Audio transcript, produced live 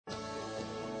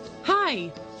Hi,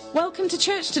 welcome to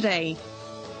church today.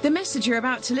 The message you're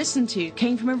about to listen to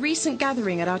came from a recent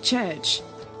gathering at our church.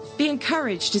 Be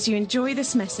encouraged as you enjoy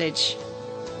this message.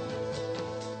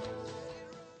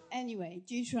 Anyway,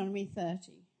 Deuteronomy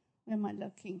 30. Where am I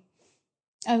looking?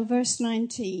 Oh, verse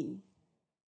 19.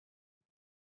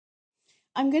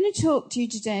 I'm going to talk to you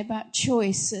today about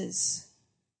choices.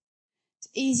 It's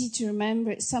easy to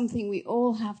remember. It's something we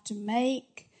all have to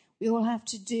make. We all have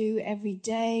to do every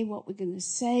day, what we're going to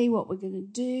say, what we're going to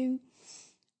do.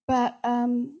 But,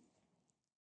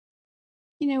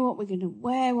 what we're going to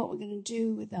wear, what we're going to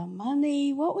do with our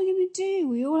money, what we're going to do.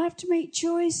 We all have to make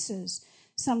choices.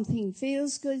 Something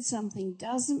feels good, something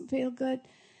doesn't feel good.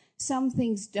 Some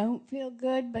things don't feel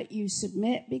good, but you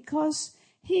submit. Because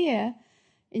here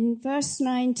in verse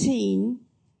 19,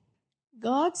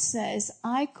 God says,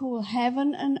 I call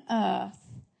heaven and earth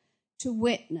to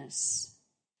witness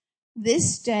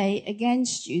this day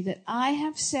against you, that I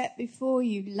have set before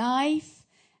you life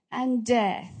and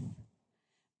death,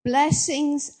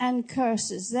 blessings and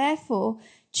curses. Therefore,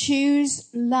 choose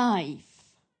life.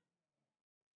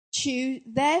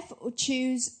 Therefore,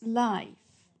 choose life.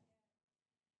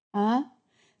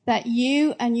 That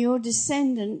you and your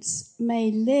descendants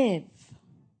may live.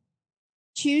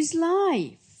 Choose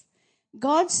life.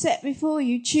 God set before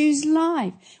you, choose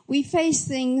life. We face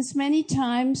things many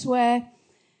times where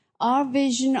our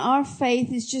vision, our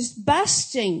faith is just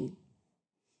busting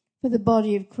for the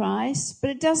body of Christ,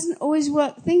 but it doesn't always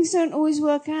work. Things don't always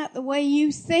work out the way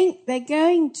you think they're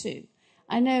going to.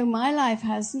 I know my life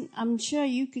hasn't. I'm sure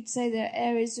you could say there are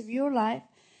areas of your life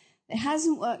that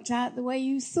hasn't worked out the way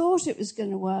you thought it was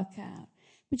going to work out.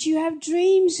 But you have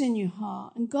dreams in your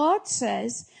heart, and God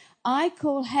says, I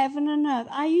call heaven and earth.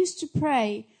 I used to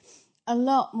pray a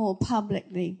lot more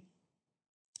publicly.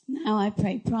 Now I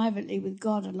pray privately with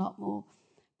God a lot more.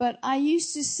 But I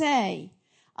used to say,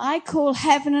 I call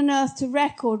heaven and earth to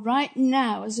record right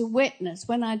now as a witness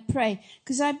when I'd pray,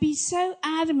 because I'd be so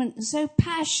adamant and so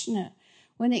passionate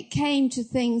when it came to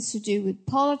things to do with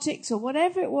politics or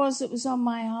whatever it was that was on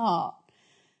my heart.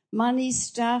 Money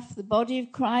stuff, the body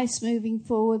of Christ moving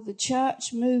forward, the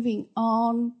church moving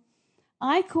on.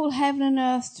 I call heaven and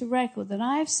earth to record that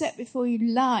I have set before you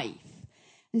life.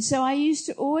 And so I used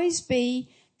to always be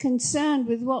concerned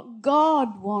with what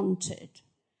God wanted.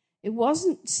 It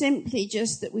wasn't simply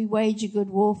just that we wage a good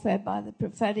warfare by the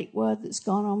prophetic word that's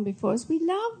gone on before us. We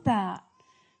love that.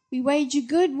 We wage a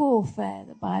good warfare,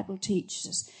 the Bible teaches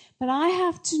us. But I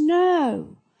have to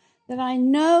know that I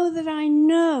know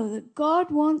that God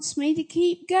wants me to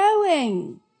keep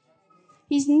going.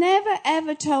 He's never,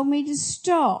 ever told me to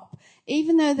stop.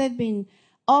 Even though there have been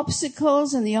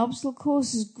obstacles and the obstacle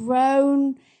course has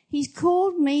grown, He's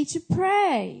called me to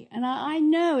pray. And I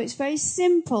know it's very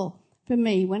simple for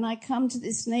me. When I come to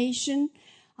this nation,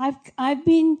 I've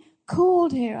been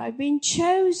called here. I've been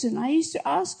chosen. I used to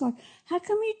ask God, how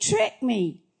come you trick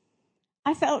me?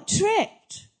 I felt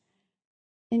tricked.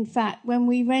 In fact, when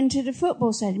we rented a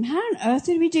football stadium, how on earth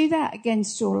did we do that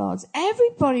against all odds?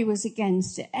 Everybody was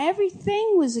against it.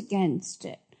 Everything was against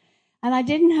it. And I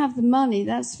didn't have the money,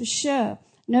 that's for sure.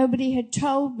 Nobody had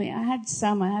told me. I had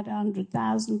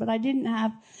 100,000, but I didn't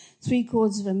have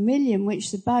 750,000,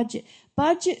 which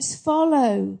budgets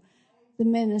follow the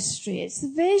ministry. It's the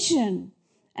vision.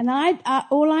 And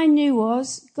all I knew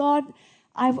was, God,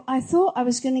 I thought I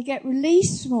was going to get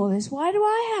released from all this. Why do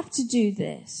I have to do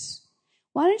this?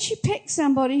 Why don't you pick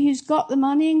somebody who's got the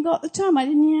money and got the time? I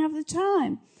didn't even have the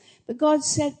time. But God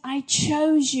said, I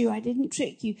chose you. I didn't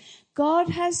trick you. God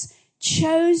has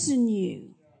chosen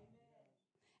you.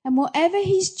 And whatever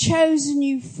He's chosen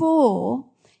you for,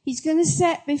 He's going to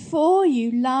set before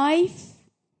you life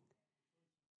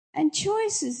and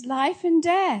choices, life and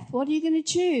death. What are you going to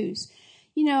choose?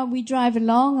 We drive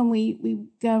along and we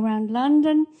go around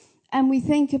London and we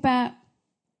think about,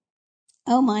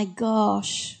 oh my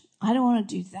gosh, I don't want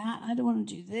to do that. I don't want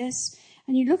to do this.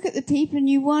 And you look at the people and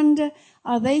you wonder,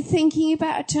 are they thinking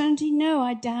about eternity? No,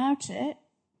 I doubt it.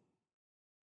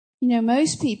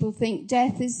 Most people think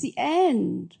death is the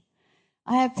end.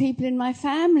 I have people in my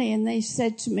family and they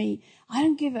said to me, I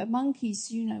don't give a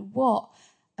monkey's, what,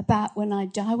 about when I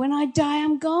die. When I die,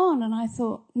 I'm gone. And I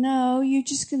thought, no, you're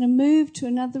just going to move to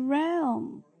another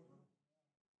realm.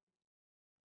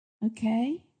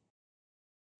 Okay?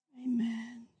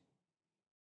 Amen.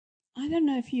 I don't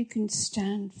know if you can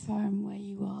stand firm where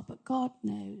you are, but God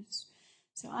knows.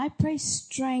 So I pray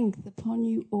strength upon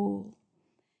you all.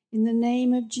 In the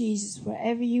name of Jesus,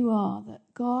 wherever you are, that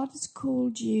God has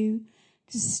called you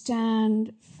to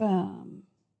stand firm.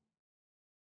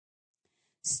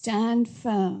 Stand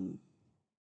firm.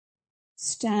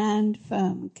 Stand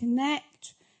firm.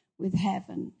 Connect with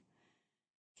heaven.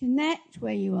 Connect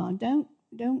where you are.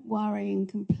 Don't worry and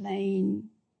complain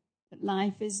that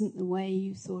life isn't the way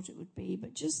you thought it would be,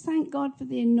 but just thank God for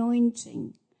the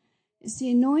anointing. It's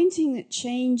the anointing that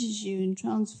changes you and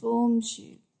transforms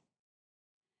you.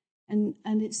 And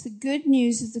it's the good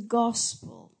news of the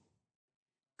gospel.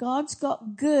 God's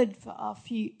got good for our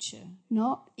future,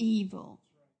 not evil.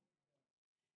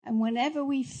 And whenever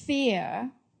we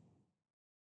fear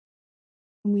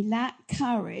and we lack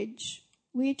courage,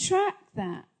 we attract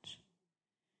that.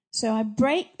 So I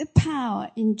break the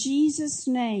power in Jesus'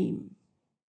 name.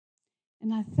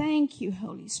 And I thank you,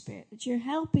 Holy Spirit, that you're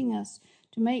helping us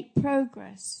to make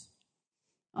progress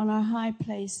on our high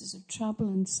places of trouble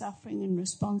and suffering and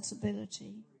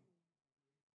responsibility.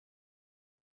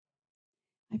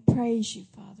 I praise you,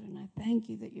 Father, and I thank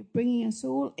you that you're bringing us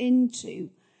all into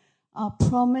our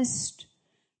promised,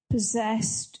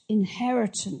 possessed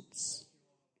inheritance.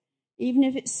 Even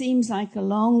if it seems like a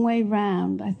long way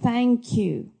round, I thank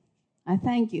you. I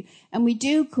thank you. And we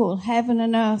do call heaven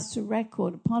and earth to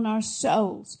record upon our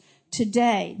souls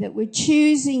today that we're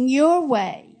choosing your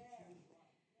way.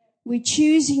 We're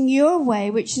choosing your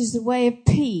way, which is the way of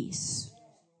peace.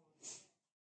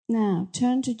 Now,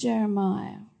 turn to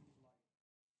Jeremiah.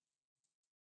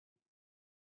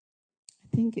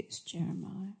 I think it's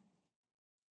Jeremiah.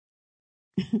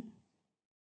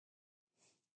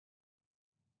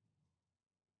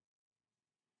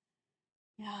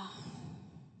 Yeah.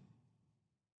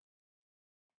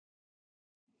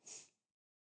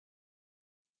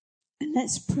 And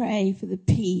let's pray for the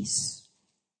peace.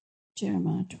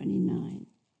 Jeremiah 29,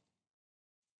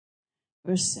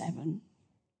 verse 7.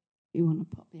 If you want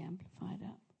to pop the Amplified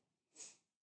up.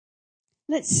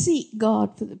 Let's seek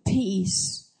God for the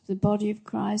peace of the body of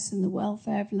Christ and the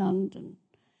welfare of London.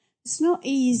 It's not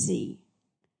easy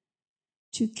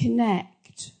to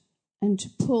connect and to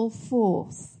pull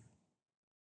forth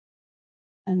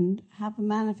and have a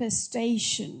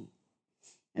manifestation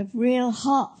of real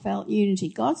heartfelt unity.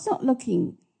 God's not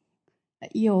looking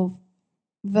at your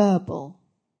verbal.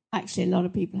 Actually, a lot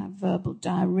of people have verbal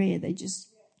diarrhea. They just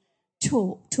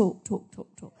talk.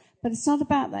 But it's not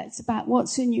about that. It's about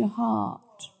what's in your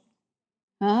heart.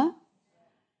 Huh?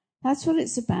 That's what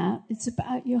it's about. It's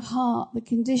about your heart, the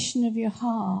condition of your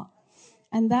heart.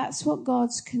 And that's what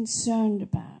God's concerned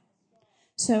about.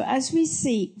 So as we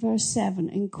seek, verse 7,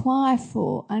 inquire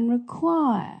for and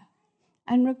require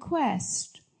and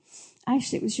request.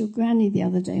 Actually, it was your granny the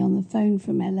other day on the phone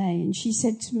from LA, and she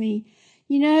said to me,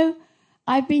 you know,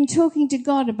 I've been talking to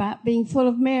God about being full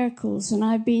of miracles, and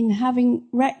I've been having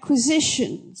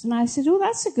requisitions. And I said, oh,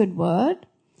 that's a good word.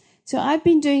 So I've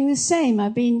been doing the same.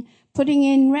 I've been putting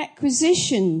in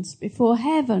requisitions before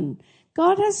heaven.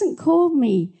 God hasn't called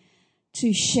me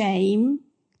to shame,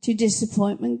 to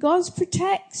disappointment. God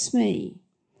protects me.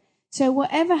 So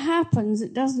whatever happens,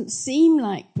 it doesn't seem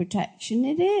like protection.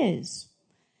 It is.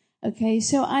 Okay,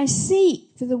 so I seek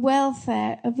for the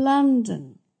welfare of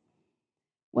London,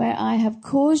 where I have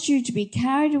caused you to be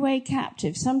carried away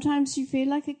captive. Sometimes you feel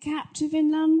like a captive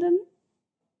in London.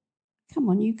 Come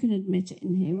on, you can admit it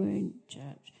in here. We're in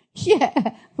church.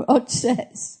 Yeah, Rod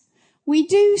says. We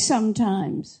do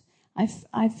sometimes.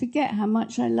 I forget how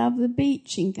much I love the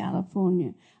beach in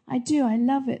California. I do. I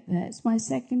love it there. It's my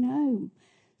second home.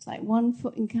 It's like 1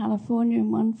 foot in California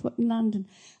and 1 foot in London.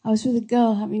 I was with a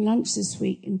girl having lunch this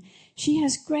week, and she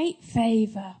has great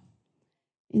favor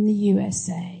in the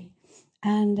USA.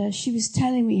 And she was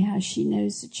telling me how she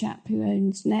knows the chap who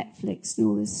owns Netflix and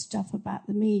all this stuff about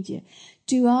the media.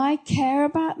 Do I care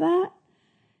about that?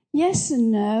 Yes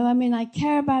and no. I mean, I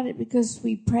care about it because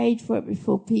we prayed for it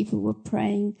before people were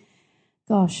praying.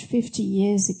 50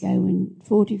 years ago,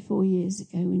 44 years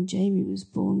ago, when Jamie was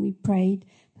born, we prayed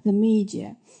for the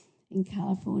media in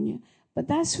California. But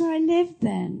that's where I lived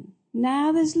then.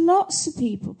 Now there's lots of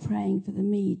people praying for the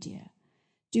media.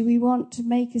 Do we want to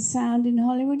make a sound in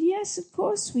Hollywood? Yes, of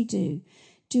course we do.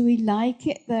 Do we like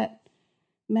it that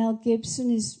Mel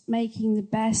Gibson is making the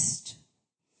best,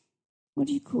 what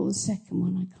do you call the second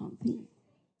one? I can't think.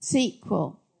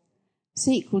 Sequel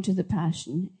to The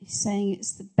Passion. He's saying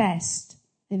it's the best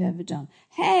they've ever done.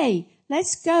 Hey,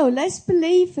 let's go. Let's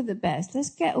believe for the best. Let's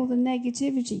get all the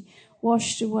negativity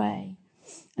washed away.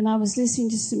 And I was listening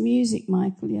to some music,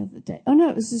 Michael, the other day. Oh, no,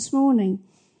 it was this morning.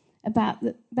 About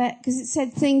because it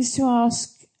said things to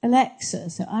ask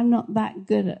Alexa, so I'm not that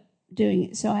good at doing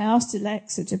it. So I asked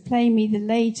Alexa to play me the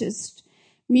latest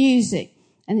music,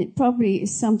 and it probably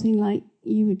is something like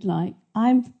you would like.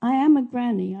 I am a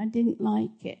granny. I didn't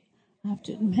like it, I have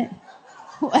to admit.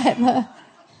 Whatever.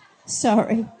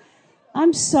 Sorry.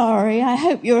 I'm sorry. I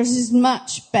hope yours is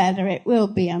much better. It will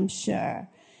be, I'm sure.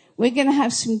 We're going to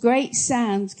have some great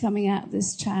sounds coming out of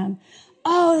this town.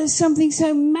 Oh, there's something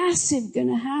so massive going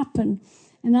to happen.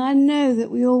 And I know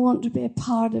that we all want to be a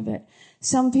part of it.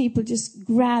 Some people just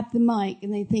grab the mic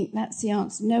and they think that's the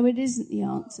answer. No, it isn't the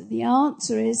answer. The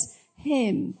answer is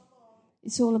Him.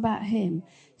 It's all about Him.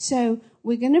 So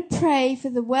we're going to pray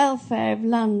for the welfare of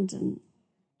London.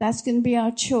 That's going to be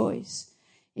our choice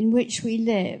in which we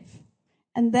live.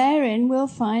 And therein we'll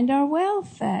find our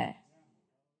welfare.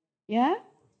 Yeah?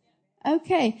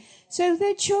 Okay. So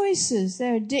they're choices.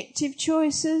 They're addictive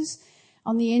choices.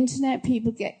 On the internet,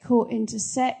 people get caught into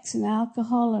sex and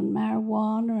alcohol and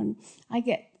marijuana. And I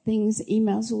get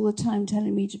emails all the time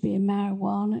telling me to be a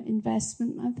marijuana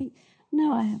investment. I think,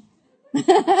 no, I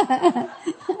haven't.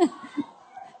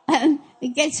 And it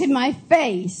gets in my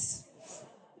face,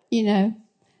 you know.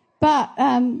 But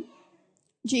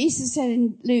Jesus said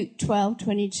in Luke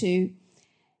 12:22,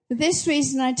 "For this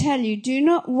reason I tell you, do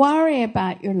not worry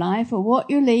about your life or what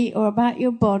you'll eat or about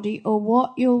your body or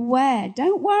what you'll wear."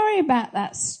 Don't worry about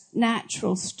that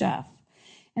natural stuff.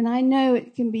 And I know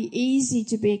it can be easy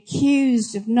to be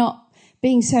accused of not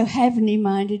being so heavenly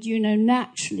minded,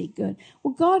 naturally good.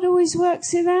 Well, God always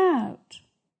works it out.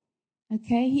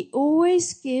 Okay? He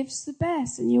always gives the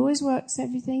best and He always works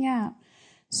everything out.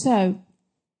 So,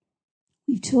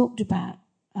 we've talked about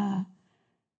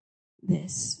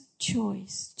this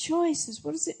choice. Choices,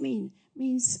 what does it mean? It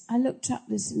means, I looked up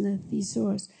this in the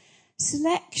thesaurus,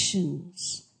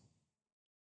 selections.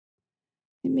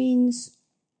 It means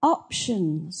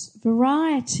options,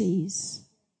 varieties,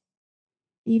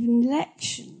 even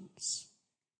elections,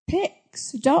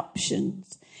 picks,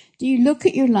 adoptions. Do you look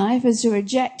at your life as a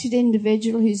rejected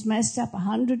individual who's messed up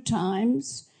 100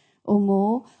 times or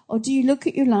more? Or do you look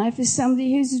at your life as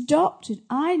somebody who's adopted?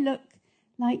 I look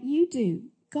like you do.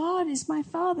 God is my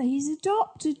Father. He's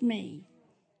adopted me.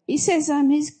 He says I'm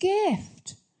His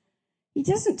gift. He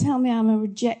doesn't tell me I'm a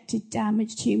rejected,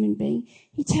 damaged human being.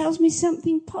 He tells me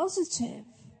something positive.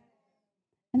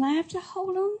 And I have to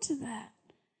hold on to that.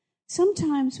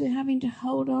 Sometimes we're having to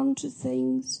hold on to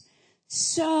things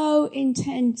so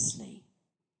intensely.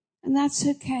 And that's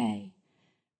okay.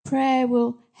 Prayer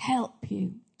will help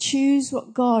you. Choose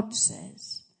what God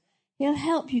says. He'll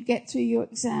help you get through your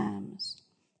exams.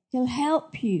 He'll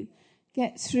help you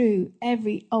get through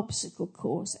every obstacle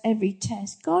course, every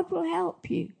test. God will help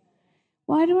you.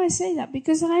 Why do I say that?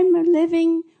 Because I'm a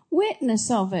living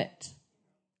witness of it.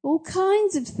 All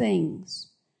kinds of things.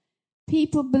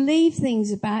 People believe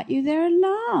things about you, they're a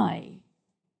lie.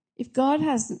 If God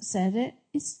hasn't said it,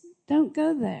 don't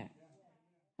go there.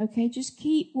 Okay, just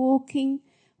keep walking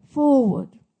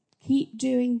forward. Keep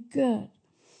doing good.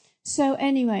 So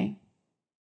anyway,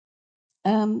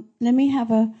 let me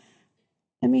have a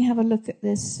look at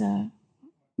this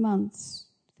month's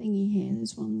thingy here.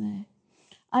 There's one there.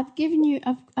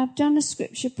 I've done a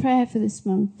scripture prayer for this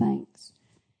month, thanks.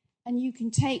 And you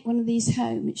can take one of these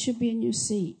home. It should be in your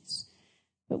seats.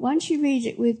 But once you read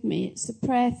it with me, it's a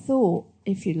prayer thought,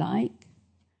 if you like.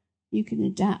 You can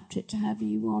adapt it to however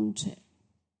you want it.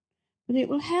 But it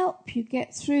will help you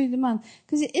get through the month.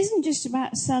 Because it isn't just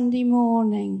about Sunday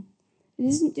morning. It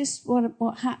isn't just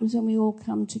what happens when we all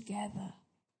come together.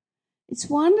 It's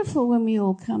wonderful when we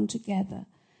all come together.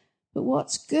 But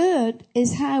what's good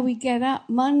is how we get up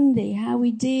Monday, how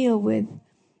we deal with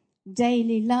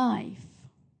daily life.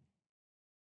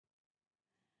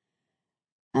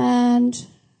 And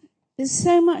there's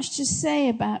so much to say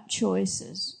about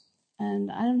choices.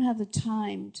 And I don't have the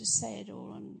time to say it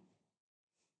all,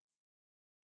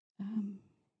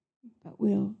 but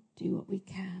we'll do what we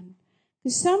can.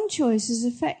 Because some choices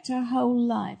affect our whole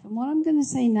life. And what I'm going to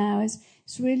say now is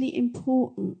it's really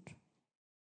important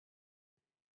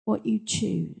what you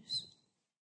choose.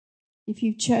 If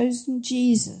you've chosen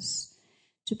Jesus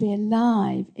to be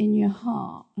alive in your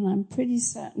heart, and I'm pretty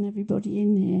certain everybody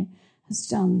in here has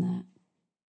done that.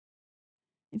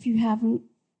 If you haven't,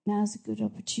 now's a good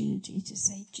opportunity to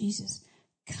say, Jesus,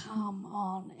 come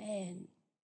on in.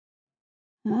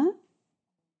 Huh?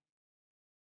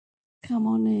 Come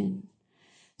on in.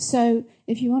 So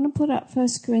if you want to put up 1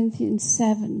 Corinthians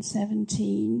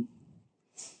 7:17,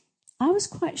 I was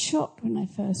quite shocked when I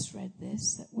first read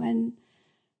this, that when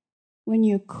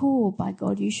you're called by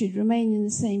God, you should remain in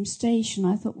the same station.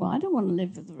 I thought, well, I don't want to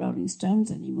live with the Rolling Stones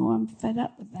anymore. I'm fed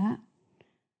up with that.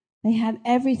 They had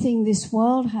everything this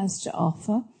world has to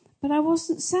offer, but I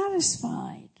wasn't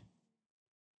satisfied.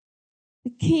 The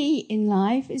key in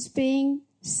life is being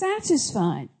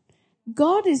satisfied.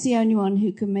 God is the only one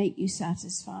who can make you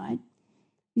satisfied.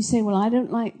 You say, well, I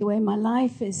don't like the way my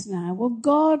life is now. Well,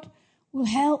 God will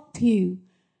help you.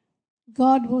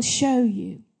 God will show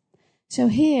you. So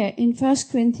here in 1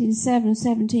 Corinthians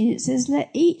 7:17 it says, let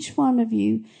each one of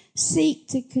you seek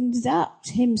to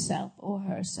conduct himself or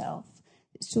herself.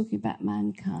 It's talking about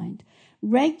mankind.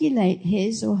 Regulate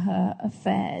his or her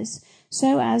affairs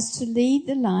so as to lead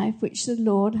the life which the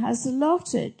Lord has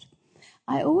allotted.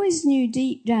 I always knew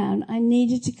deep down I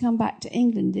needed to come back to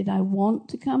England. Did I want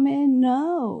to come here?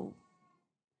 No.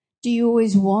 Do you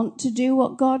always want to do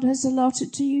what God has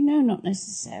allotted to you? No, not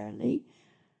necessarily.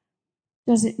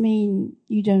 Does it mean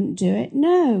you don't do it?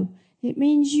 No, it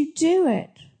means you do it.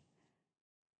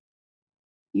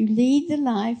 You lead the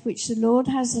life which the Lord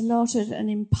has allotted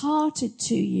and imparted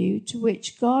to you, to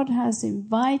which God has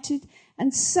invited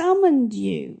and summoned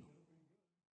you.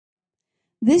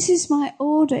 This is my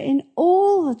order in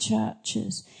all the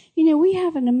churches. You know, we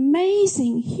have an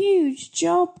amazing, huge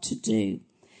job to do.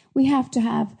 We have to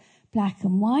have black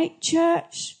and white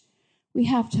church. We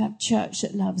have to have church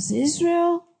that loves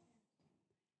Israel.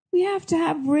 We have to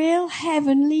have real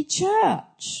heavenly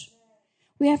church.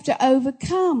 We have to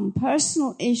overcome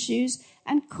personal issues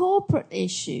and corporate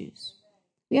issues.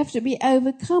 We have to be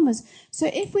overcomers. So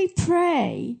if we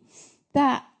pray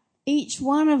that each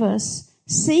one of us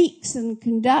seeks and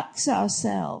conducts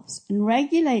ourselves and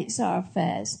regulates our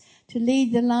affairs to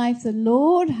lead the life the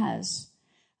Lord has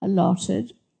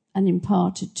allotted and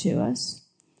imparted to us,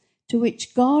 to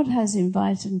which God has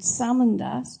invited and summoned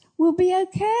us, we'll be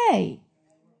okay.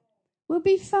 We'll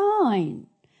be fine.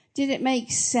 Did it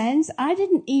make sense? I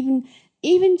didn't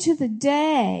even to the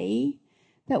day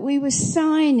that we were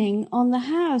signing on the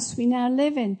house we now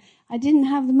live in, I didn't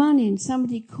have the money, and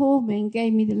somebody called me and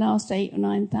gave me the last £8,000 or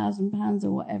 £9,000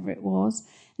 or whatever it was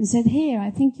and said, here, I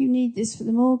think you need this for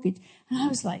the mortgage. And I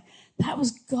was like, that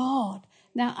was God.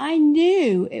 Now, I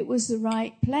knew it was the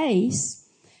right place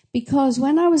because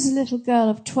when I was a little girl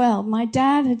of 12, my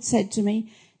dad had said to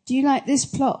me, do you like this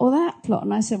plot or that plot?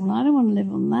 And I said, well, I don't want to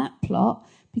live on that plot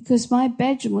because my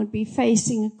bedroom would be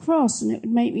facing a cross and it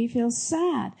would make me feel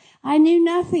sad. I knew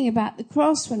nothing about the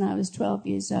cross when I was 12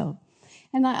 years old.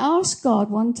 And I asked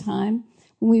God one time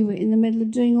when we were in the middle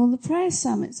of doing all the prayer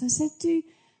summits, I said,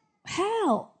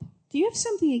 help. Do you have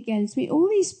something against me? All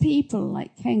these people,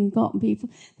 like Ken Gott and people,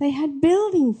 they had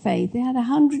building faith. They had a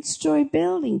 100-story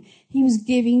building. He was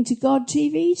giving to God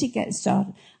TV to get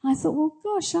started. I thought, well,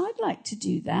 gosh, I'd like to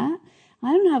do that.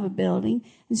 I don't have a building.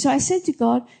 And so I said to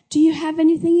God, do you have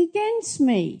anything against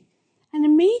me? And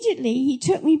immediately he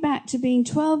took me back to being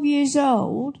 12 years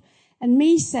old and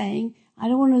me saying, I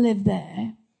don't want to live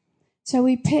there. So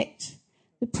we picked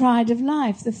the Pride of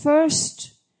Life, the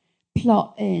first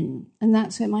plot in, and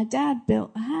that's where my dad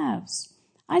built the house.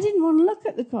 I didn't want to look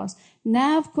at the cross.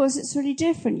 Now, of course, it's really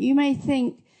different. You may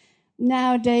think,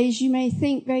 nowadays, you may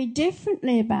think very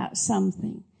differently about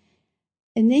something.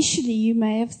 Initially, you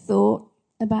may have thought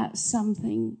about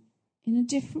something in a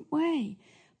different way.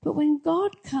 But when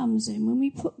God comes in, when we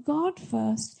put God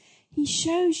first, he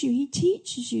shows you, he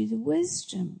teaches you the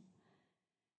wisdom.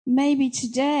 Maybe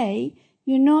today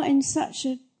you're not in such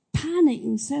a panic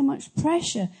and so much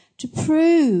pressure to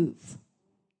prove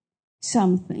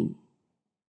something.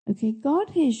 Okay, God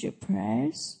hears your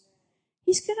prayers.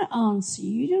 He's going to answer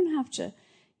you.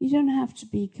 You don't have to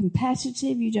be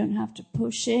competitive. You don't have to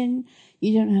push in.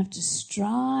 You don't have to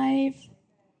strive.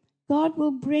 God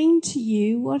will bring to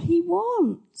you what he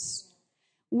wants.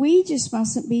 We just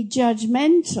mustn't be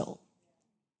judgmental.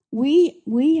 We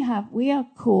are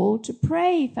called to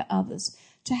pray for others,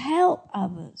 to help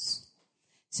others.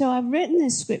 So I've written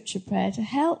this scripture prayer to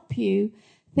help you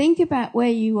think about where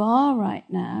you are right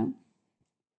now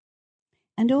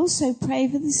and also pray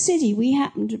for the city. We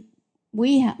happen to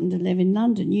live in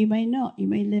London. You may not. You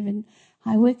may live in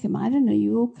High Wycombe. I don't know.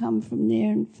 You all come from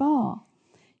near and far.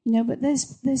 You know, but there's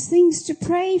things to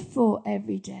pray for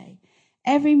every day.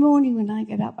 Every morning when I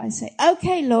get up, I say,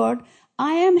 okay, Lord,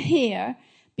 I am here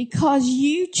because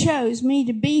you chose me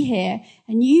to be here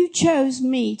and you chose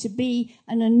me to be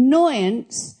an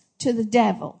annoyance to the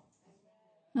devil.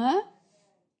 Huh?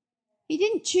 He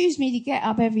didn't choose me to get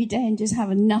up every day and just have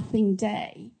a nothing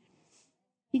day.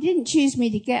 He didn't choose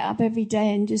me to get up every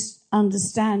day and just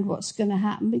understand what's going to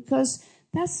happen because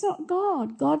that's not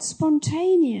God. God's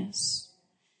spontaneous.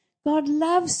 God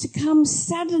loves to come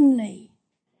suddenly.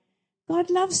 God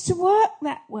loves to work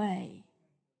that way.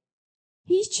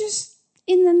 He's just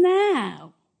in the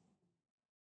now.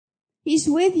 He's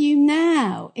with you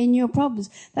now in your problems.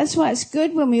 That's why it's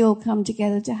good when we all come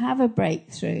together to have a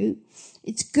breakthrough.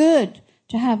 It's good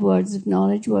to have words of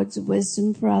knowledge, words of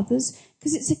wisdom for others,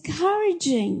 because it's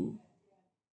encouraging.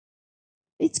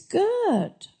 It's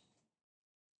good.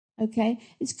 Okay?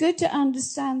 It's good to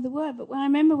understand the word. But I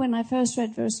remember when I first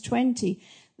read verse 20,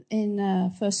 in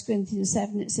 1 Corinthians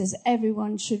 7, it says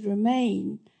everyone should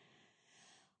remain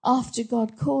after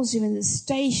God calls you in the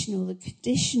station or the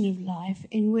condition of life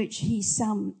in which the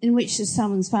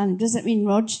summons found him. Does that mean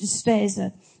Roger should stay as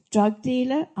a drug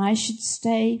dealer? I should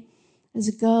stay as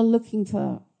a girl looking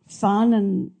for fun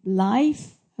and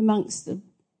life amongst the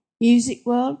music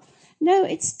world? No,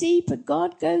 it's deeper.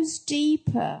 God goes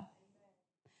deeper.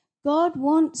 God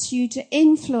wants you to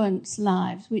influence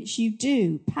lives, which you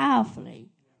do powerfully.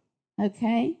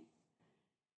 Okay?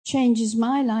 Changes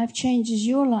my life, changes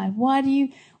your life. Why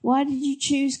did you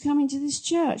choose coming to this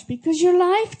church? Because your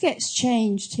life gets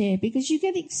changed here, because you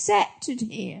get accepted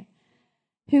here.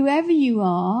 Whoever you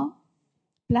are,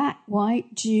 black,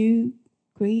 white, Jew,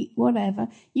 Greek, whatever,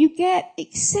 you get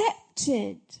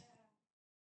accepted.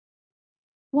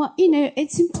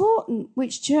 It's important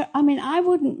which church. I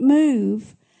wouldn't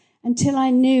move until I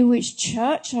knew which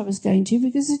church I was going to,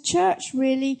 because the church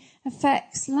really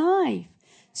affects life.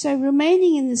 So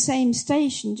remaining in the same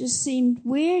station just seemed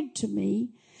weird to me.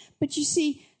 But you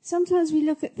see, sometimes we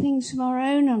look at things from our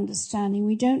own understanding.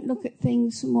 We don't look at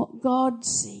things from what God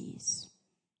sees.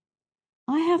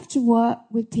 I have to work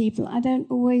with people I don't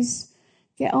always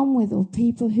get on with, or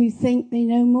people who think they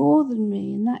know more than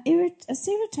me. And that's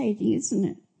irritating, isn't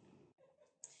it?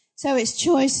 So it's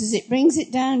choices. It brings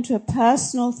it down to a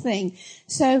personal thing.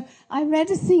 So I read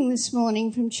a thing this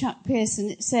morning from Chuck Pearson.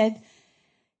 It said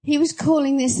he was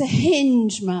calling this a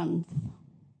hinge month.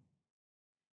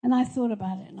 And I thought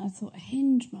about it, and I thought, a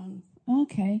hinge month?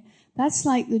 Okay, that's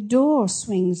like the door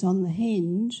swings on the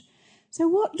hinge. So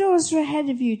what doors are ahead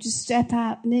of you to step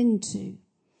out and into?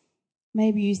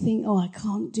 Maybe you think, I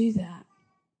can't do that.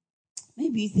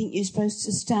 Maybe you think you're supposed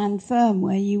to stand firm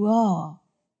where you are.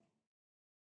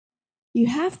 You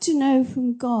have to know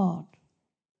from God.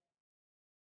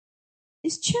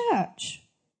 It's church,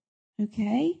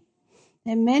 okay?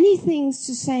 There are many things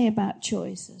to say about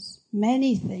choices,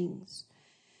 many things.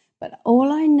 But all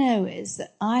I know is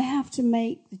that I have to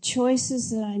make the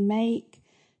choices that I make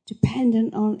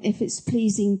dependent on if it's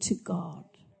pleasing to God.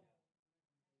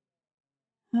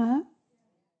 Huh?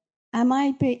 Am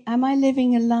I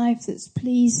living a life that's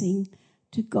pleasing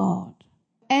to God?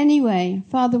 Anyway,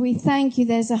 Father, we thank you.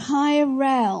 There's a higher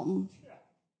realm.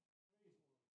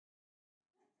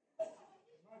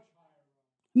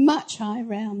 Much higher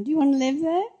realm. Do you want to live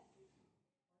there?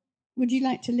 Would you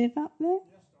like to live up there?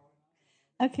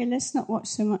 Okay, let's not watch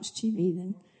so much TV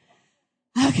then.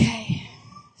 Okay,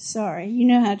 sorry. You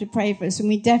know how to pray for us, and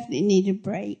we definitely need a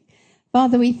break.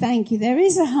 Father, we thank you. There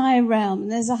is a high realm,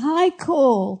 and there's a high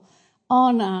call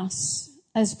on us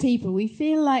as people. We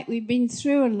feel like we've been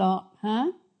through a lot,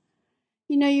 huh?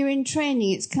 You're in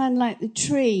training. It's kind of like the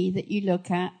tree that you look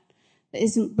at that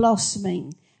isn't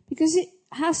blossoming, because it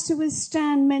has to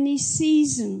withstand many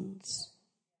seasons.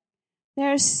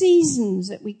 There are seasons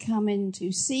that we come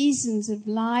into, seasons of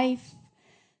life,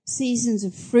 seasons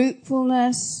of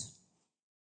fruitfulness.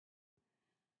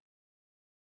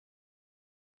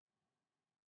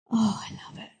 Oh, I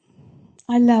love it.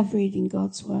 I love reading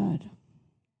God's word.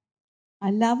 I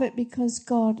love it because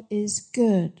God is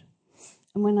good.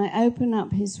 And when I open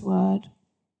up his word,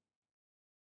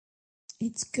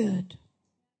 it's good.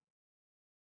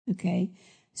 Okay?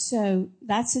 So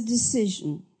that's a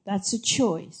decision. That's a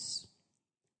choice.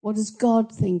 What does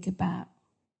God think about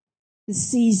the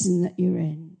season that you're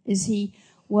in? Is he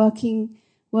working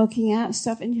out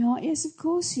stuff in your heart? Yes, of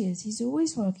course he is. He's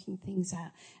always working things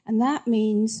out. And that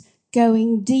means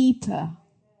going deeper.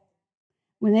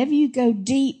 Whenever you go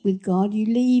deep with God, you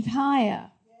leave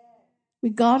higher.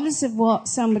 Regardless of what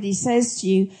somebody says to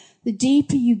you, the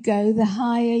deeper you go, the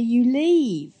higher you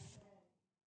leave.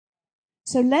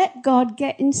 So let God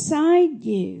get inside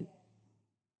you.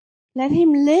 Let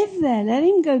him live there. Let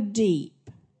him go deep.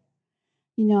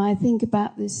 I think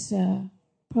about this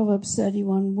Proverbs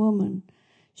 31 woman.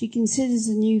 She considers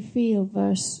a new field,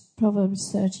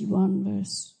 Proverbs 31,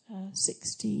 verse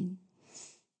 16.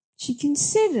 She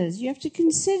considers. You have to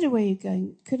consider where you're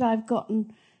going. Could I have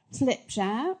gotten flipped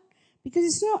out? Because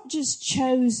it's not just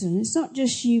chosen. It's not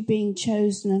just you being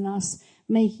chosen and us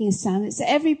making a stand. It's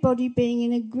everybody being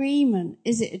in agreement.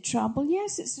 Is it a trouble?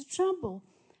 Yes, it's a trouble.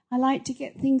 I like to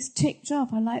get things ticked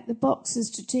off. I like the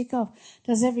boxes to tick off.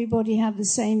 Does everybody have the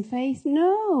same faith?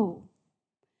 No.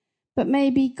 But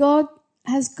maybe God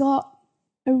has got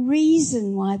a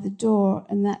reason why the door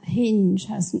and that hinge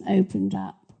hasn't opened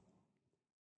up.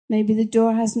 Maybe the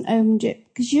door hasn't opened it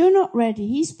because you're not ready.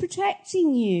 He's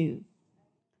protecting you.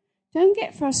 Don't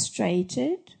get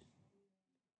frustrated.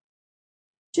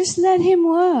 Just let him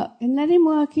work, and let him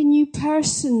work in you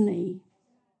personally.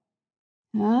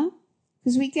 Huh?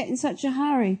 Because we get in such a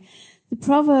hurry. The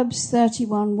Proverbs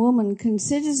 31 woman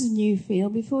considers a new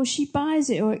field before she buys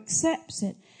it or accepts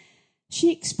it.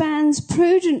 She expands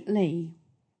prudently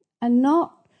and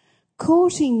not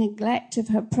courting neglect of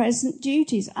her present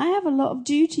duties. I have a lot of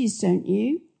duties, don't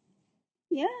you?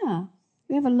 Yeah,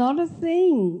 we have a lot of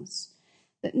things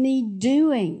that need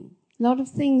doing, a lot of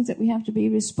things that we have to be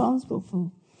responsible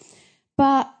for.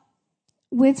 But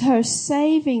with her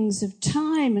savings of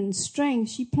time and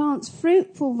strength, she plants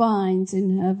fruitful vines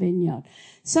in her vineyard.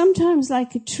 Sometimes,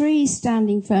 like a tree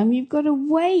standing firm, you've got to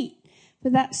wait for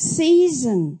that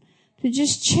season to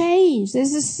just change.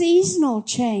 There's a seasonal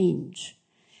change.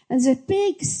 There's a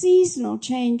big seasonal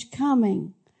change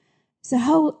coming. It's a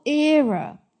whole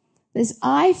era.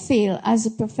 I feel, as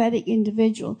a prophetic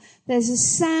individual, there's a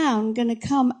sound going to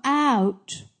come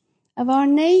out of our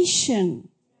nation.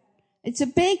 It's a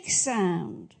big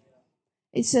sound.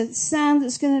 It's a sound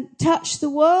that's going to touch the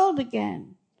world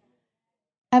again.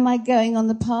 Am I going on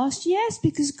the past? Yes,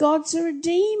 because God's a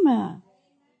redeemer.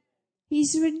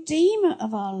 He's a redeemer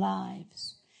of our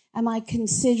lives. Am I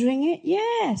considering it?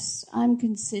 Yes, I'm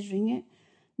considering it.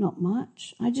 Not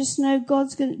much. I just know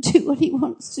God's going to do what he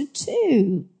wants to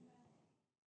do.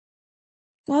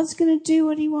 God's going to do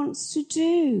what he wants to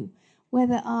do,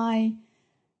 whether I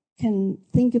can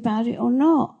think about it or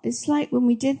not. It's like when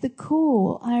we did the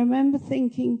call, I remember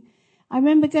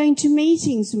going to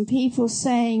meetings and people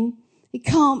saying, it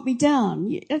can't be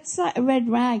done. It's like a red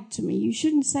rag to me. You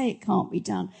shouldn't say it can't be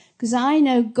done, because I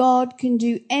know God can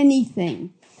do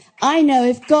anything. I know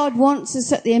if God wants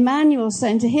us at the Emmanuel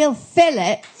Centre, he'll fill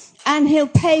it and he'll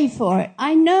pay for it.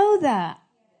 I know that.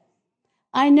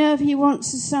 I know if he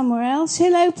wants us somewhere else,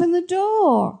 he'll open the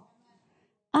door.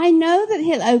 I know that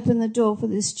he'll open the door for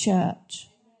this church.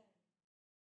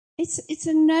 It's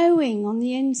a knowing on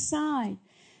the inside.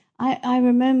 I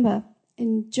remember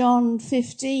in John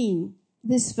 15,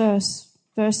 this verse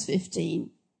 15.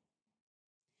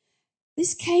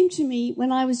 This came to me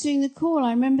when I was doing the call.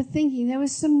 I remember thinking there were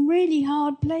some really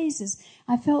hard places.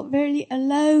 I felt very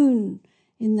alone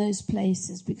in those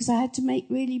places because I had to make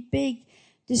really big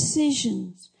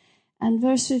decisions. And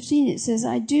verse 15, it says,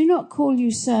 I do not call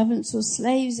you servants or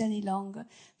slaves any longer,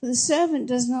 for the servant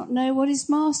does not know what his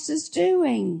master's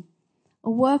doing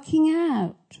or working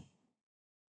out.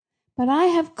 But I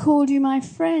have called you my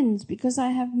friends, because I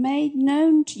have made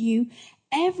known to you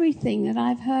everything that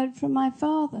I've heard from my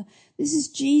Father. This is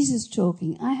Jesus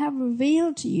talking. I have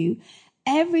revealed to you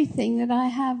everything that I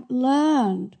have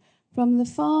learned from the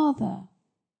Father.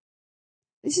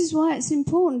 This is why it's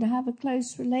important to have a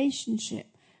close relationship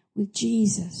with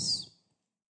Jesus.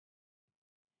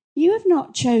 You have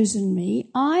not chosen me,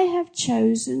 I have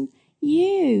chosen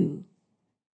you.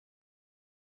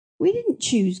 We didn't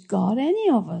choose God, any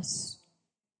of us.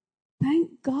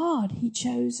 Thank God he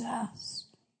chose us.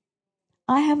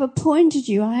 I have appointed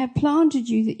you, I have planted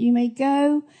you, that you may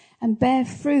go and bear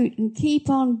fruit and keep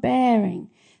on bearing,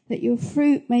 that your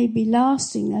fruit may be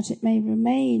lasting, that it may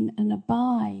remain and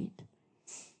abide.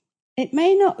 It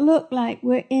may not look like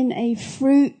we're in a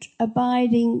fruit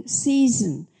abiding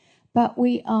season, but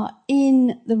we are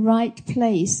in the right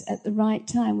place at the right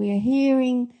time. We are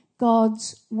hearing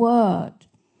God's word.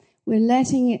 We're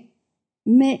letting it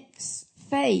mix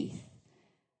faith.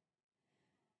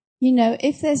 You know,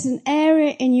 if there's an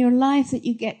area in your life that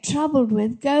you get troubled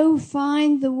with, go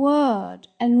find the word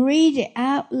and read it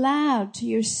out loud to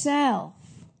yourself.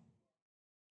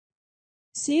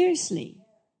 Seriously.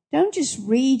 Don't just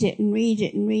read it and read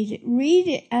it and read it. Read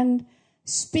it and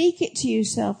speak it to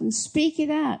yourself and speak it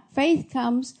out. Faith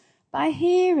comes by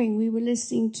hearing. We were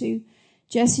listening to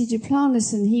Jesse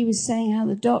Duplantis, and he was saying how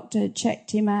the doctor had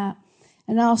checked him out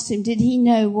and asked him, did he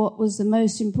know what was the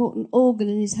most important organ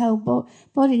in his whole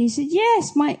body? And he said,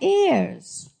 yes, my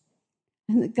ears.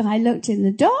 And the guy looked at him,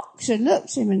 the doctor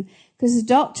looked at him, and because the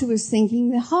doctor was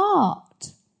thinking the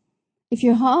heart. If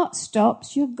your heart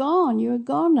stops, you're gone, you're a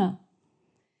goner.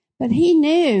 But he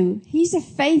knew, he's a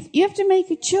faith, you have to make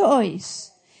a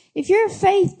choice. If you're a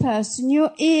faith person,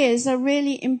 your ears are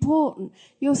really important.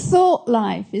 Your thought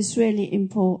life is really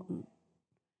important.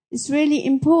 It's really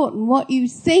important what you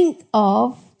think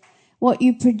of, what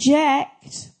you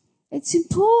project. It's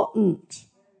important.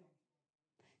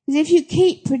 Because if you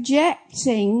keep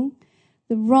projecting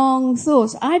the wrong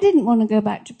thoughts, I didn't want to go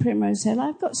back to Primrose Hill.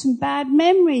 I've got some bad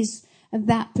memories of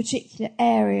that particular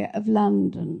area of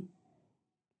London.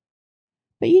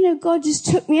 But you know, God just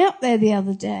took me up there the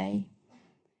other day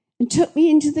and took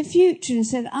me into the future and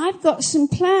said, I've got some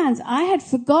plans. I had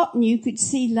forgotten you could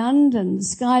see London, the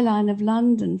skyline of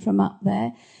London from up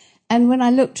there. And when I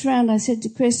looked around, I said to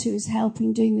Chris, who was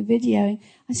helping doing the videoing,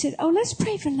 I said, oh, let's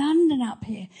pray for London up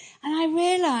here. And I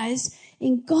realized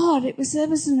in God, there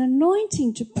was an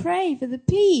anointing to pray for the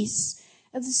peace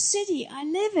of the city I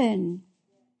live in.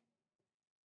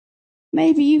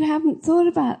 Maybe you haven't thought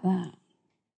about that.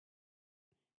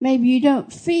 Maybe you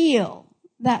don't feel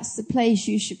that's the place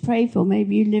you should pray for.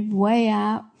 Maybe you live way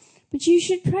out. But you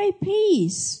should pray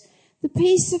peace, the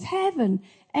peace of heaven.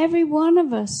 Every one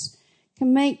of us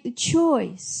can make the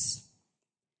choice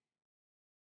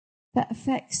that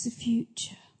affects the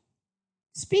future.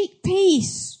 Speak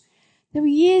peace. There were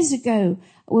years ago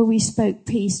where we spoke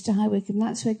peace to High Wycombe.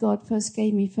 That's where God first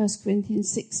gave me 1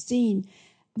 Corinthians 16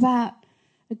 about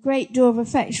a great door of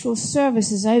effectual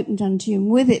service is opened unto you, and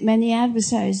with it many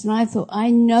adversaries. And I thought, I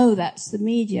know that's the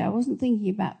media. I wasn't thinking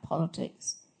about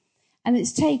politics. And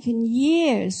it's taken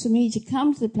years for me to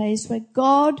come to the place where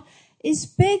God is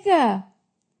bigger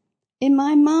in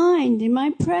my mind, in my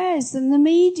prayers, than the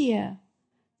media,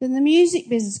 than the music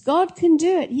business. God can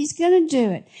do it. He's going to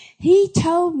do it. He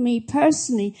told me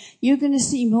personally, you're going to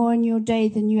see more in your day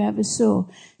than you ever saw.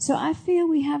 So I feel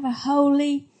we have a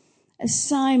holy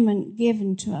assignment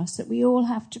given to us that we all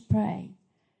have to pray.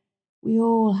 We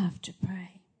all have to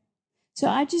pray. So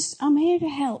I'm here to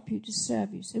help you, to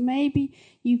serve you. So maybe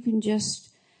you can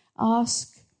just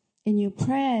ask in your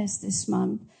prayers this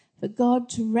month for God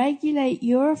to regulate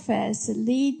your affairs, to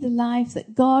lead the life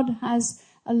that God has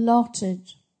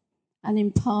allotted and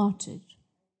imparted.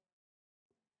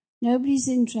 Nobody's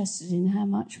interested in how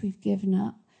much we've given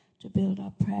up to build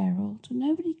our prayer altar.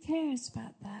 Nobody cares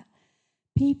about that.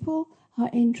 People are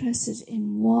interested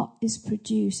in what is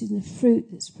produced, in the fruit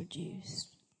that's produced.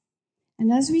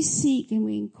 And as we seek and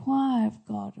we inquire of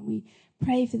God and we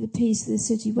pray for the peace of the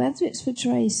city, whether it's for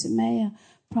Theresa May, our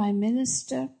Prime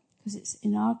Minister, because it's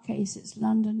in our case it's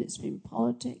London, it's been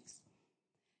politics.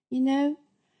 You know,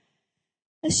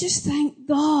 let's just thank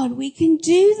God we can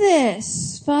do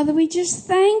this. Father, we just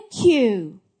thank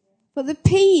you for the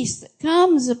peace that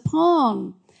comes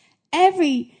upon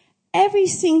every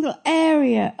single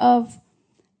area of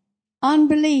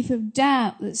unbelief, of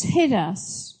doubt that's hit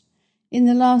us in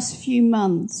the last few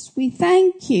months. We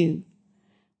thank you.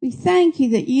 We thank you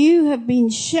that you have been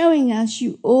showing us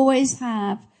you always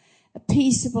have a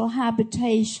peaceable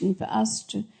habitation for us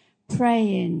to pray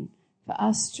in, for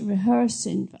us to rehearse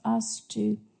in, for us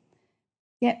to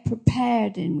get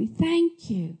prepared in. We thank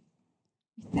you.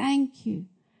 We thank you.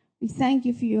 We thank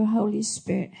you for your Holy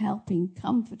Spirit helping,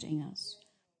 comforting us,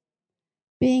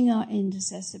 being our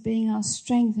intercessor, being our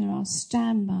strengthener, our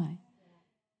standby,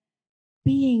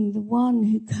 being the one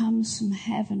who comes from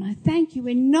heaven. I thank you.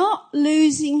 We're not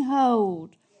losing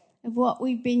hold of what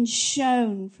we've been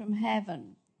shown from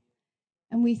heaven.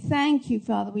 And we thank you,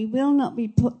 Father. We will not be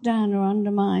put down or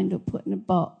undermined or put in a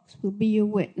box. We'll be your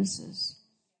witnesses.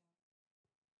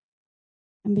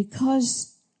 And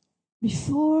because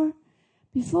before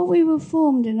we were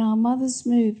formed in our mother's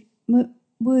womb,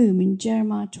 in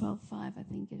Jeremiah 12:5, I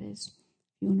think it is,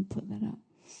 if you want to put that up.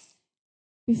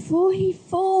 Before he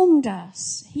formed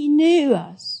us, he knew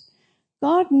us.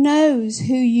 God knows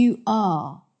who you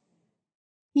are.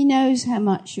 He knows how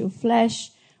much your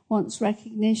flesh wants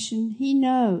recognition. He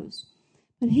knows.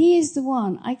 But he is the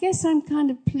one. I guess I'm kind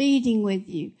of pleading with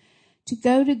you to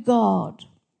go to God,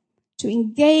 to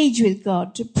engage with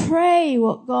God, to pray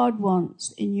what God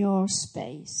wants in your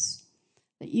space,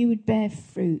 that you would bear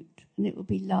fruit and it will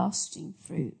be lasting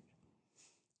fruit.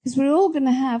 Because we're all going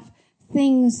to have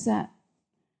things that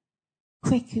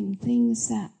quicken, things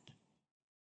that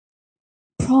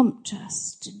prompt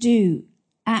us to do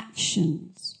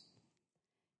actions.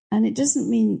 And it doesn't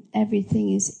mean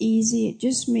everything is easy. It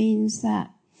just means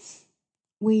that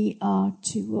we are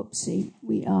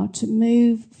to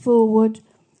move forward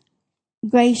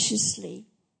graciously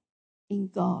in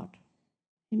God.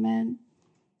 Amen.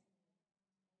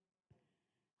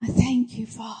 I thank you,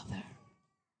 Father.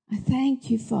 I thank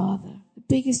you, Father. The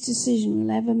biggest decision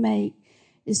we'll ever make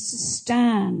is to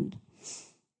stand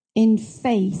in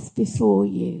faith before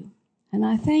you. And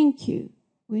I thank you.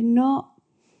 We're not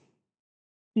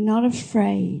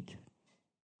afraid.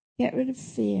 Get rid of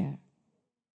fear.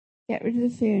 Get rid of the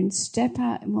fear and step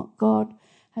out in what God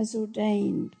has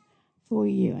ordained for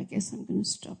you. I guess I'm going to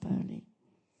stop early.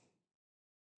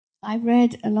 I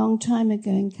read a long time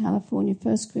ago in California,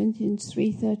 1 Corinthians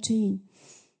 3:13,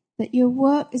 that your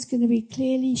work is going to be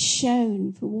clearly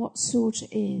shown for what sort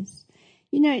it is.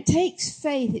 You know, it takes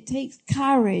faith, it takes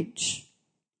courage.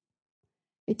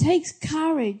 It takes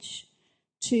courage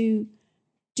to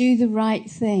do the right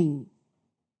thing.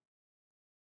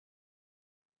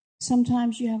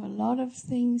 Sometimes you have a lot of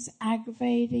things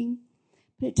aggravating,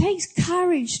 But it takes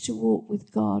courage to walk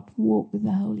with God and walk with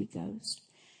the Holy Ghost.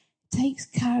 It takes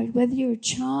courage, whether you're a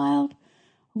child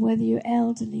or whether you're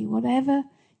elderly, whatever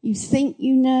you think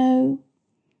you know,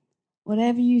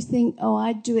 whatever you think, oh,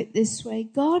 I'd do it this way.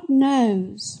 God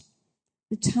knows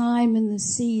the time and the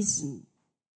season.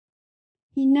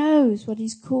 He knows what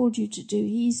he's called you to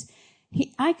do.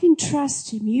 I can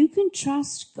trust him. You can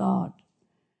trust God.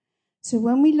 So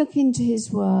when we look into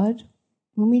his word,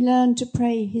 when we learn to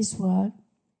pray his word,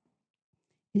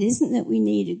 it isn't that we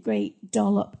need a great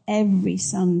dollop every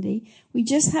Sunday. We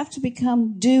just have to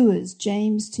become doers.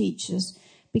 James teaches,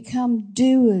 become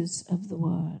doers of the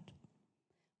word.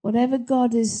 Whatever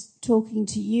God is talking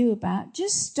to you about,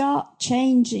 just start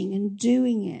changing and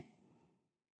doing it.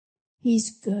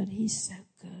 He's good. He's so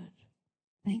good.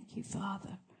 Thank you,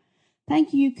 Father.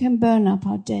 Thank you can burn up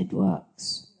our dead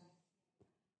works.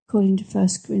 According to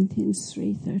 1 Corinthians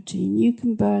 3:13, you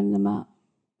can burn them up.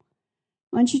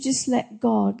 Why don't you just let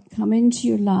God come into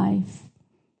your life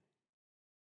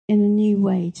in a new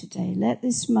way today? Let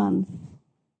this month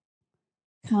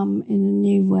come in a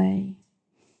new way.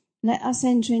 Let us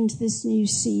enter into this new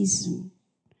season.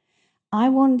 I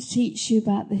want to teach you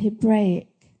about the Hebraic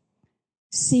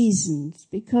seasons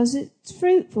because it's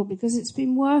fruitful, because it's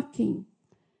been working,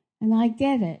 and I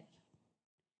get it.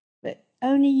 But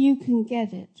only you can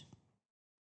get it.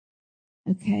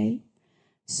 Okay?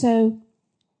 So,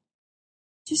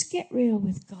 just get real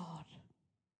with God.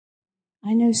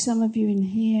 I know some of you in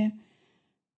here,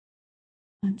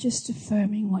 I'm just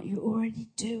affirming what you're already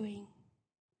doing.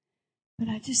 But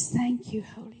I just thank you,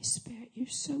 Holy Spirit. You're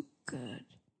so good.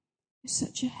 You're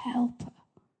such a helper.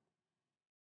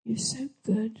 You're so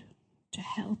good to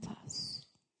help us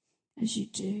as you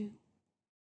do.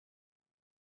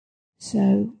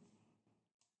 So,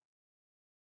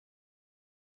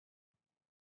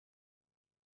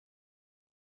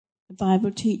 the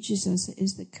Bible teaches us it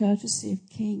is the courtesy of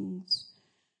kings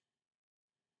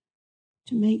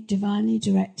to make divinely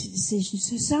directed decisions.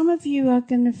 So some of you are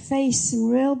going to face some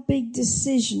real big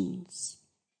decisions.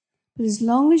 But as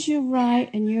long as you're right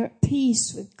and you're at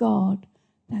peace with God,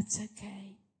 that's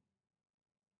okay.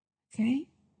 Okay?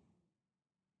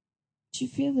 Do you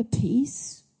feel the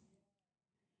peace?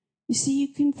 You see, you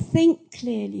can think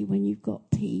clearly when you've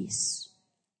got peace.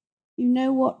 You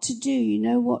know what to do. You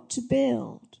know what to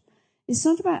build. It's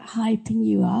not about hyping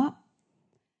you up.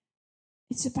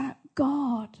 It's about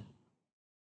God.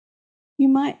 You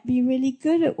might be really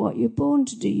good at what you're born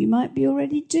to do. You might be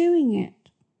already doing it.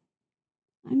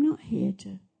 I'm not here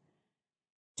to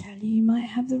tell you you might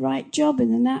have the right job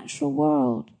in the natural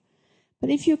world.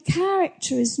 But if your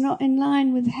character is not in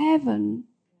line with heaven,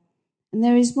 and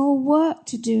there is more work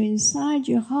to do inside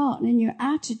your heart and in your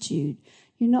attitude,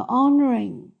 you're not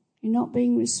honoring, you're not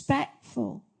being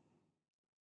respectful.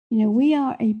 You know, we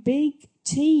are a big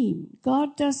team.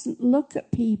 God doesn't look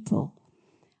at people.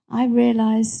 I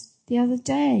realized the other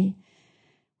day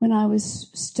when I was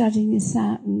studying this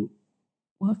out and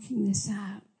working this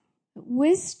out, that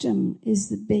wisdom is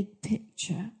the big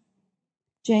picture.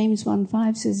 James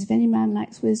 1:5 says, if any man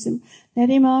lacks wisdom, let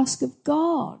him ask of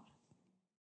God.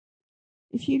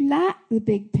 If you lack the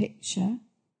big picture,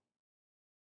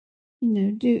 you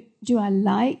know, do I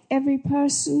like every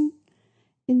person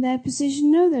in their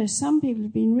position? No, there are some people who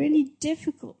have been really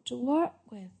difficult to work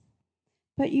with.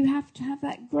 But you have to have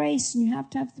that grace and you have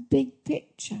to have the big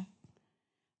picture.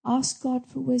 Ask God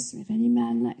for wisdom. If any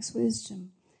man lacks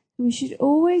wisdom, we should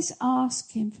always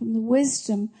ask him from the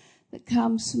wisdom that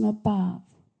comes from above.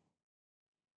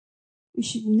 We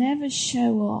should never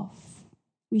show off.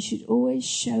 We should always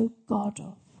show God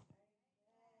off.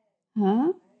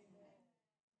 Huh?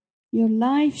 Your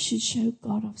life should show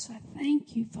God off. So I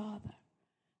thank you, Father.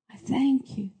 I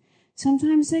thank you.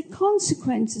 Sometimes there are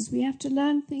consequences. We have to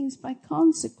learn things by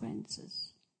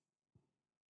consequences.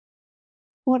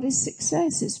 What is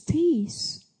success? It's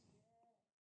peace.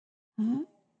 Huh?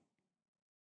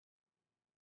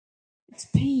 It's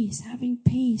peace, having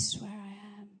peace where I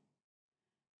am.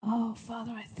 Oh,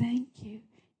 Father, I thank you.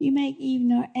 You make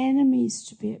even our enemies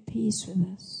to be at peace with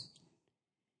us.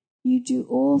 You do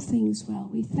all things well.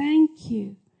 We thank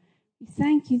you. We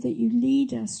thank you that you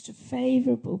lead us to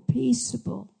favorable,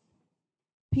 peaceable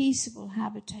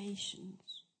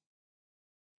habitations.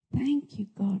 Thank you,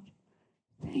 God.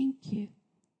 Thank you.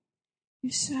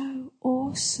 You're so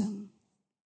awesome.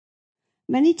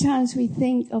 Many times we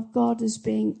think of God as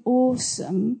being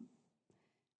awesome.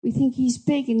 We think he's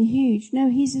big and huge. No,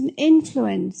 he's an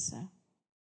influencer.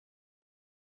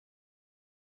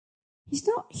 He's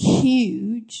not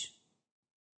huge,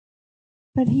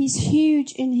 but he's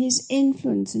huge in his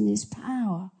influence and his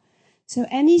power. So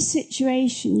any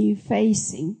situation you're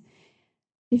facing,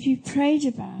 if you've prayed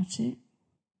about it,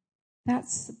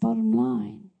 that's the bottom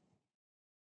line.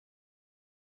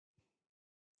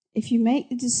 If you make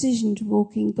the decision to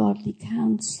walk in godly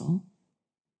counsel,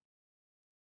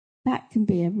 that can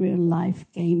be a real life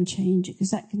game changer,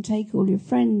 because that can take all your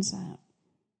friends out.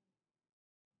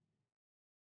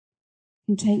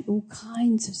 Can take all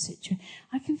kinds of situations.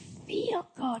 I can feel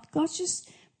God. God's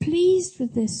just pleased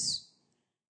with this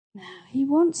now. He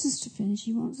wants us to finish.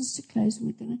 He wants us to close, and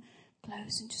we're going to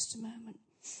close in just a moment.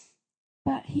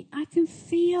 But I can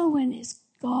feel when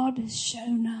God has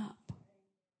shown up.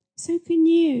 So can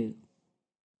you.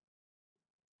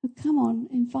 But come on,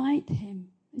 invite him.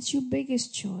 It's your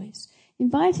biggest choice.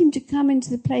 Invite him to come into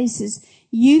the places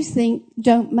you think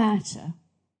don't matter.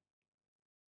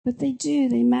 But they do,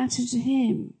 they matter to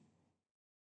him.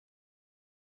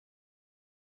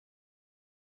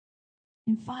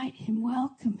 Invite him,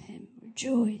 welcome him,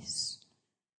 rejoice.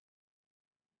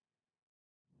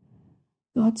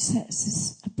 God sets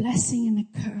us a blessing and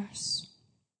a curse.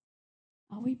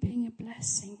 Are we being a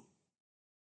blessing?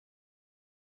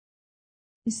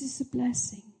 Is this a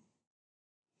blessing?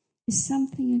 Is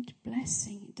something a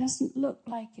blessing? It doesn't look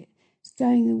like it's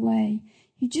going away.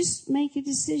 You just make a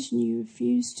decision. You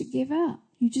refuse to give up.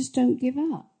 You just don't give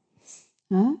up.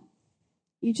 Huh?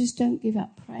 You just don't give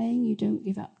up praying. You don't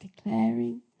give up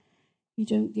declaring. You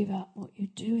don't give up what you're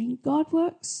doing. God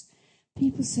works.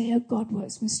 People say, oh, God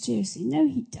works mysteriously. No,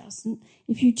 he doesn't.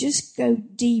 If you just go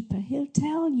deeper, he'll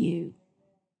tell you.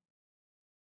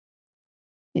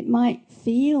 It might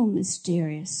feel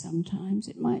mysterious sometimes.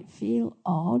 It might feel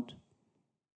odd.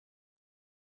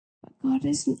 But God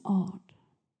isn't odd.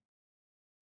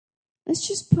 Let's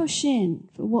just push in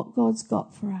for what God's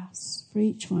got for us, for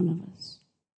each one of us.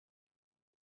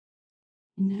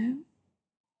 You know?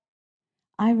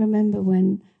 I remember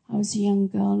when I was a young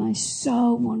girl and I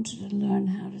so wanted to learn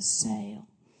how to sail.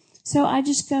 So I'd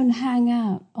just go and hang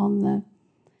out on the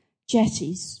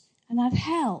jetties and I'd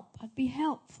help. I'd be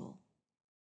helpful.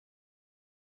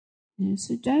 You know,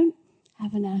 so don't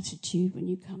have an attitude when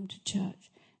you come to church.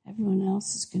 Everyone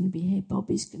else is going to be here.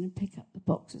 Bobby's going to pick up the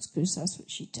boxes because that's what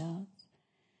she does.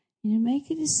 You know, make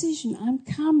a decision. I'm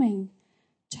coming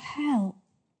to help.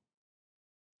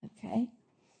 Okay?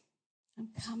 I'm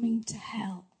coming to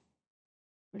help.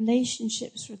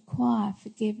 Relationships require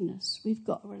forgiveness. We've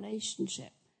got a relationship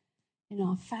in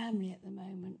our family at the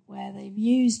moment where they've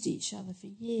used each other for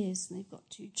years and they've got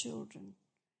 2 children.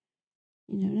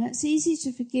 You know, and it's easy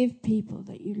to forgive people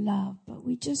that you love, but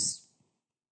we just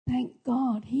thank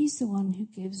God he's the one who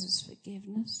gives us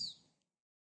forgiveness.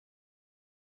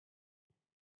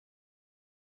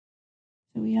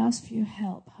 So we ask for your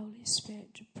help, Holy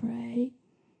Spirit, to pray,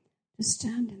 to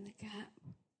stand in the gap.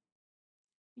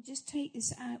 We just take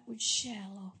this outward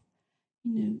shell off.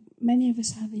 You know, many of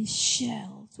us have these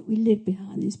shells that we live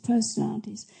behind, these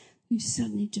personalities we've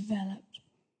suddenly developed.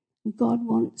 And God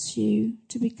wants you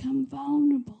to become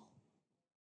vulnerable.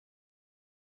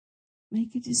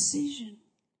 Make a decision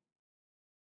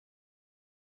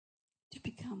to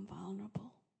become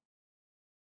vulnerable.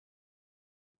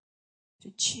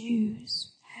 To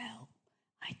choose help.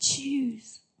 I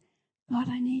choose. God,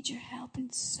 I need your help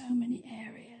in so many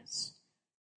areas.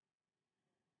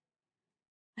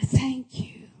 I thank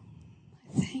you.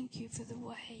 I thank you for the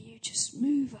way you just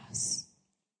move us.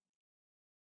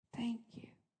 Thank you.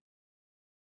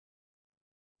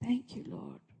 Thank you,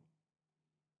 Lord.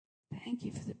 Thank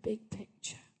you for the big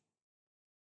picture.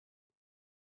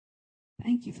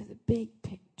 Thank you for the big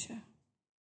picture.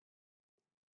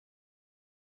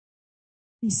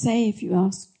 They say if you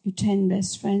ask your 10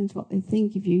 best friends what they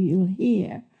think of you, you'll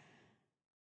hear.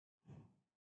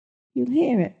 You'll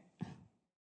hear it.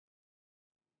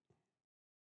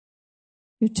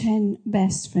 Your 10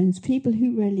 best friends, people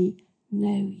who really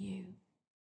know you.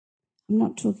 I'm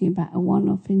not talking about a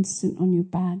one-off incident on your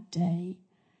bad day.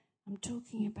 I'm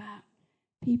talking about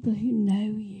people who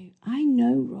know you. I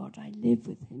know Rod. I live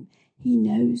with him. He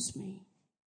knows me.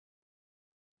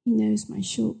 He knows my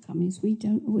shortcomings. We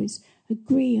don't always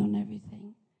agree on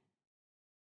everything.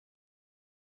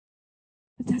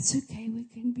 But that's okay. We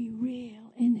can be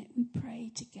real in it. We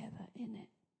pray together in it.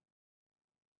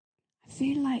 I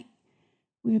feel like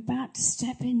we're about to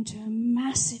step into a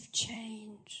massive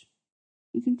change.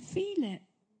 You can feel it.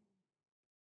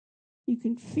 You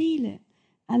can feel it.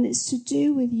 And it's to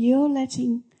do with your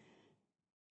letting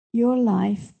your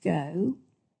life go.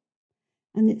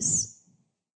 And it's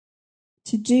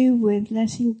to do with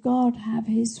letting God have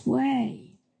his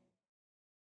way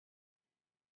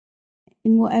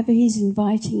in whatever he's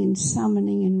inviting and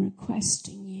summoning and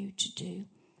requesting you to do.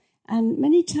 And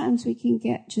many times we can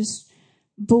get just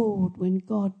bored when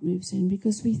God moves in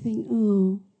because we think,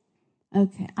 oh,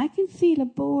 okay, I can feel a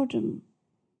boredom.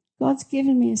 God's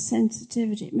given me a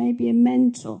sensitivity. It may be a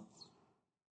mental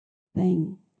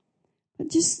thing. But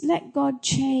just let God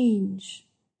change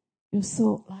your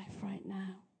thought life right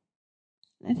now.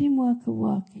 Let him work a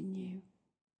work in you.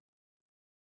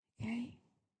 Okay?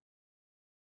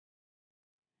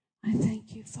 I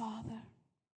thank you, Father.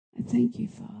 I thank you,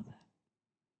 Father.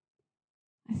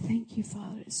 I thank you,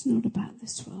 Father. It's not about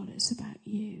this world. It's about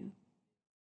you.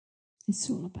 It's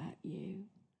all about you.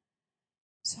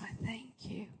 So I thank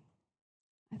you.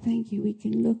 I thank you. We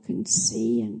can look and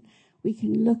see, and we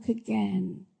can look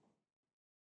again.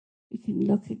 We can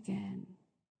look again.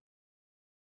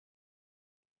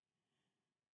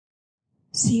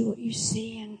 See what you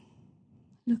see and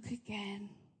look again.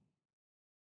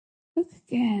 Look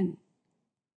again.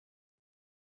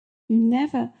 You're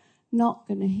never not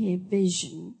going to hear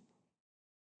vision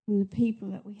from the people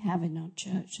that we have in our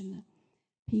church and the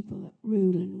people that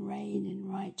rule and reign in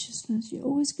righteousness. You're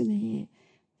always going to hear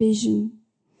vision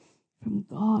from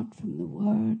God, from the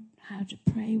Word, how to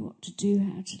pray, what to do,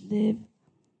 how to live.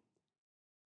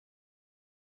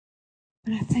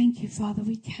 But I thank you, Father,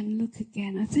 we can look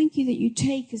again. I thank you that you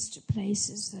take us to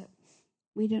places that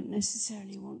we don't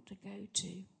necessarily want to go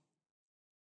to.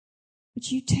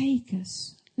 But you take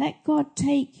us. Let God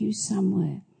take you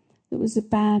somewhere that was a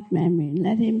bad memory and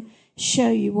let him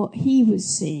show you what he was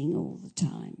seeing all the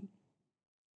time.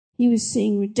 He was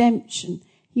seeing redemption.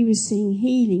 He was seeing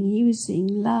healing. He was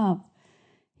seeing love.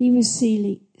 He was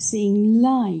seeing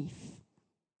life.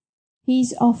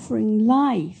 He's offering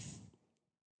life.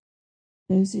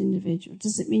 Those individuals.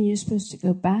 Does it mean you're supposed to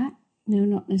go back? No,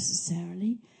 not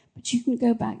necessarily. But you can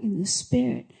go back in the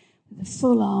Spirit with the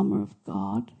full armour of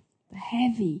God, the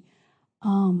heavy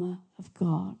armour of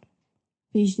God.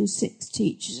 Ephesians 6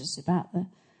 teaches us about the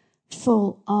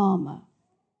full armour.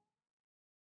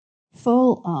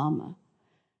 Full armour.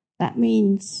 That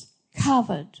means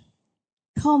covered,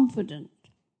 confident,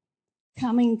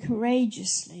 coming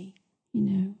courageously,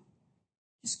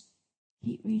 Just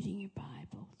keep reading your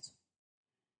Bibles.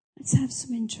 Let's have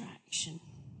some interaction.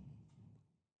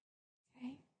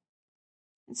 Okay?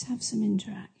 Let's have some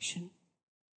interaction.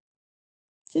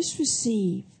 Just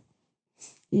receive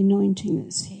the anointing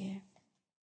that's here.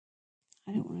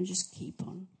 I don't want to just keep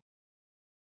on.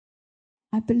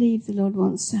 I believe the Lord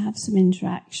wants to have some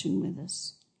interaction with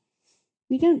us.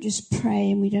 We don't just pray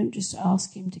and we don't just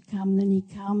ask him to come, then he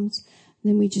comes,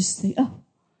 and then we just think, oh,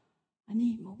 I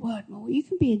need more word, more. You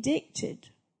can be addicted.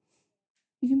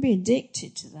 You can be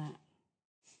addicted to that.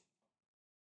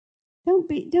 Don't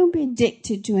be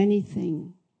addicted to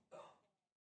anything.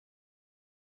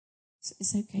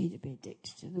 It's okay to be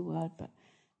addicted to the word, but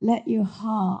let your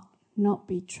heart not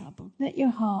be troubled. Let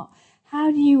your heart.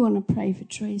 How do you want to pray for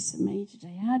Theresa May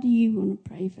today? How do you want to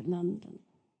pray for London?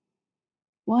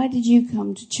 Why did you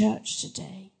come to church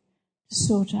today? To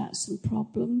sort out some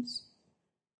problems?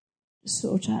 To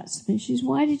sort out some issues?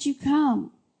 Why did you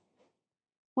come?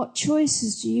 What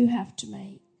choices do you have to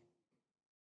make?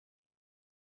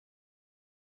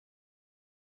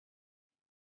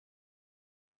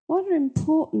 What are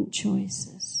important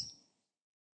choices?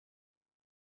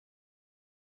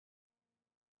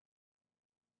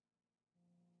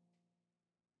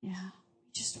 Yeah,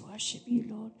 we just worship you,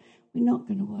 Lord. We're not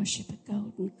going to worship a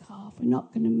golden calf. We're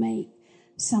not going to make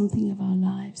something of our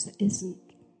lives that isn't.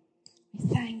 We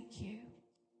thank you.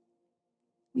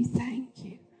 We thank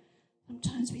you.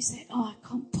 Sometimes we say, oh, I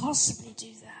can't possibly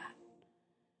do that.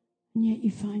 And yet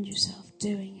you find yourself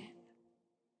doing it.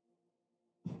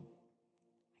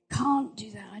 I can't do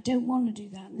that. I don't want to do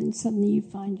that. And then suddenly you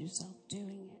find yourself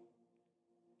doing it.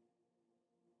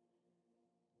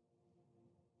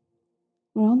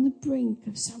 We're on the brink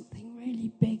of something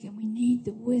really big and we need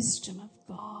the wisdom of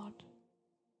God.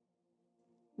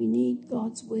 We need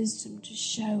God's wisdom to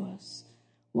show us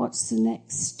what's the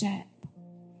next step.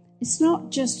 It's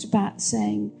not just about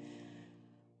saying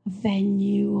a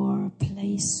venue or a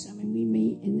place. I mean, we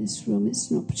meet in this room.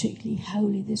 It's not particularly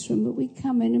holy, this room, but we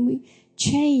come in and we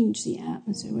change the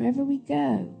atmosphere wherever we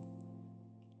go.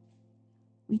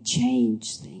 We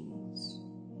change things.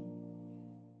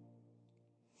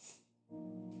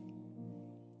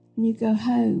 When you go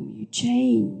home, you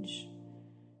change.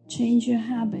 Change your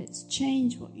habits.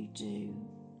 Change what you do.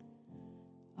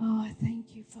 Oh, I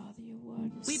thank you, Father, your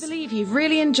word is... We believe you've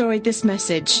really enjoyed this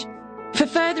message. For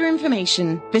further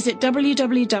information, visit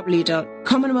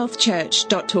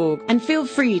www.commonwealthchurch.org and feel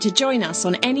free to join us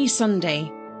on any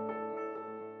Sunday.